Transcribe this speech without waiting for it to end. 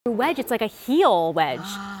wedge. It's like a heel wedge.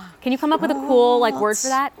 Can you come up with a cool word for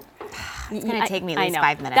that? It's going to take me at least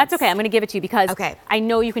 5 minutes. That's okay. I'm going to give it to you because I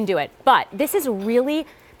know you can do it. But this is really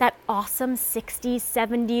that awesome 60s,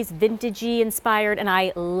 70s, vintagey inspired. And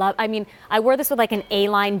I mean, I wore this with like an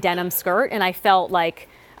A-line denim skirt and I felt like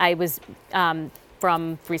I was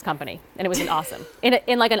from Three's Company. And it was awesome.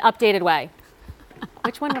 In like an updated way.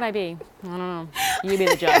 Which one would I be? I don't know. You be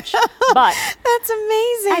the judge. But that's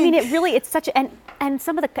amazing. I mean, it's such and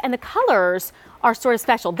some of the colors are sort of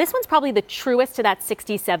special. This one's probably the truest to that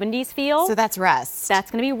 60s, 70s feel. So that's rust.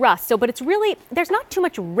 That's going to be rust. So, but it's really, there's not too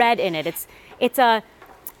much red in it. It's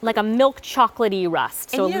like a milk chocolatey rust.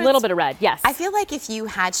 So a little bit of red, yes. I feel like if you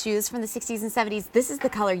had shoes from the 60s and 70s, this is the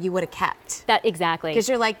color you would have kept. Exactly. Because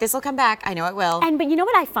you're like, this will come back. I know it will. But you know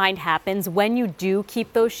what I find happens when you do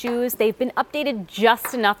keep those shoes? They've been updated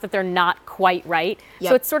just enough that they're not quite right. Yep.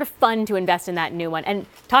 So it's sort of fun to invest in that new one. And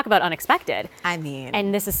talk about unexpected. I mean.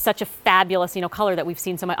 And this is such a fabulous, color that we've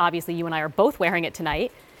seen so much. Obviously, you and I are both wearing it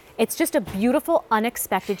tonight. It's just a beautiful,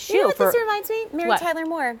 unexpected shoe. You know what this reminds me? Mary Tyler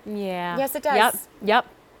Moore. Yeah. Yes, it does. Yep.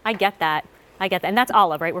 I get that. And that's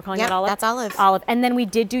olive, right? We're calling that olive? That's olive. Olive. And then we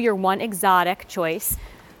did do your one exotic choice,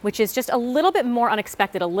 which is just a little bit more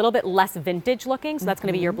unexpected, a little bit less vintage looking. So that's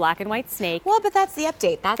going to be your black and white snake. Well, but that's the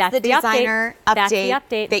update. That's the designer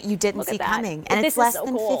update that you didn't see coming. And it's less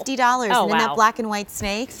than $50. And then that black and white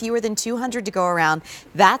snake, fewer than 200 to go around.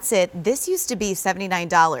 That's it. This used to be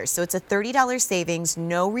 $79. So it's a $30 savings.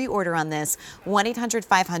 No reorder on this.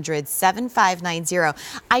 1-800-500-7590.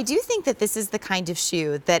 I do think that this is the kind of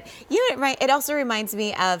shoe that, it also reminds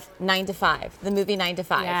me of 9 to 5, the movie 9 to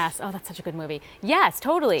 5. Yes. Oh, that's such a good movie. Yes,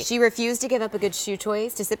 totally. She refused to give up a good shoe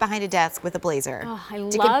choice to sit behind a desk with a blazer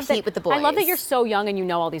to compete with the boys. I love that you're so young and you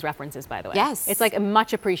know all these references, by the way. Yes. It's like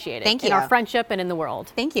much appreciated. Thank you. In our friendship and in the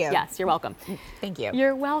world. Thank you. Yes, you're welcome. Thank you.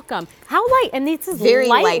 You're welcome. How light? And this is very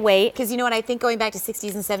lightweight. Because you know what? I think going back to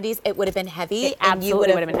 60s and 70s, it would have been heavy. It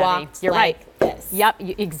absolutely would have been heavy. You're right. This. Yep,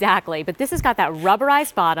 exactly. But this has got that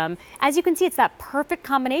rubberized bottom. As you can see, it's that perfect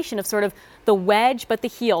combination of sort of the wedge but the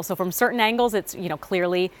heel. So from certain angles, it's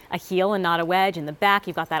clearly a heel and not a wedge. In the back,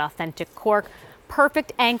 you've got that authentic cork.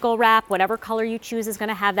 Perfect ankle wrap. Whatever color you choose is going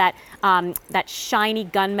to have that that shiny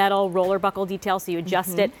gunmetal roller buckle detail. So you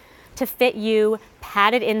adjust it to fit you.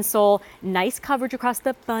 Padded insole. Nice coverage across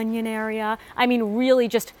the bunion area. I mean, really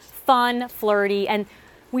just fun, flirty, and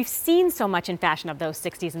we've seen so much in fashion of those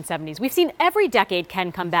 60s and 70s. We've seen every decade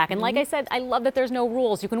can come back. And like I said, I love that there's no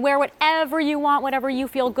rules. You can wear whatever you want, whatever you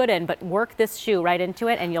feel good in, but work this shoe right into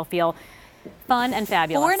it and you'll feel fun and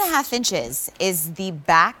fabulous. 4.5 inches is the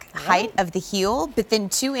back height of the heel, but then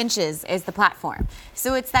 2 inches is the platform.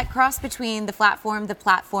 So it's that cross between the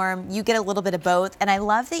platform. You get a little bit of both. And I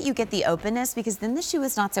love that you get the openness because then the shoe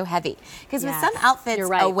is not so heavy. Because with some outfits,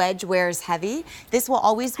 a wedge wears heavy. This will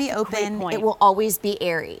always be open. It will always be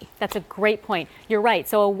airy. That's a great point. You're right.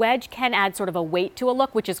 So a wedge can add sort of a weight to a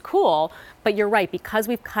look, which is cool. But you're right, because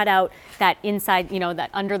we've cut out that inside, that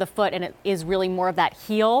under the foot, and it is really more of that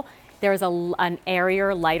heel. There's an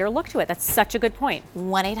airier, lighter look to it. That's such a good point.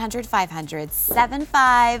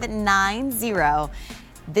 1-800-500-7590.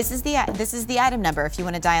 This is the item number if you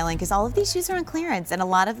want to dial in because all of these shoes are on clearance and a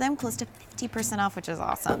lot of them close to 50% off, which is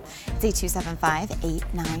awesome. It's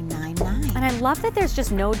 827-58999. And I love that there's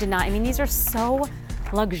just no denying. I mean, these are so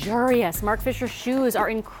luxurious. Marc Fisher shoes are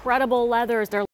incredible leathers. They're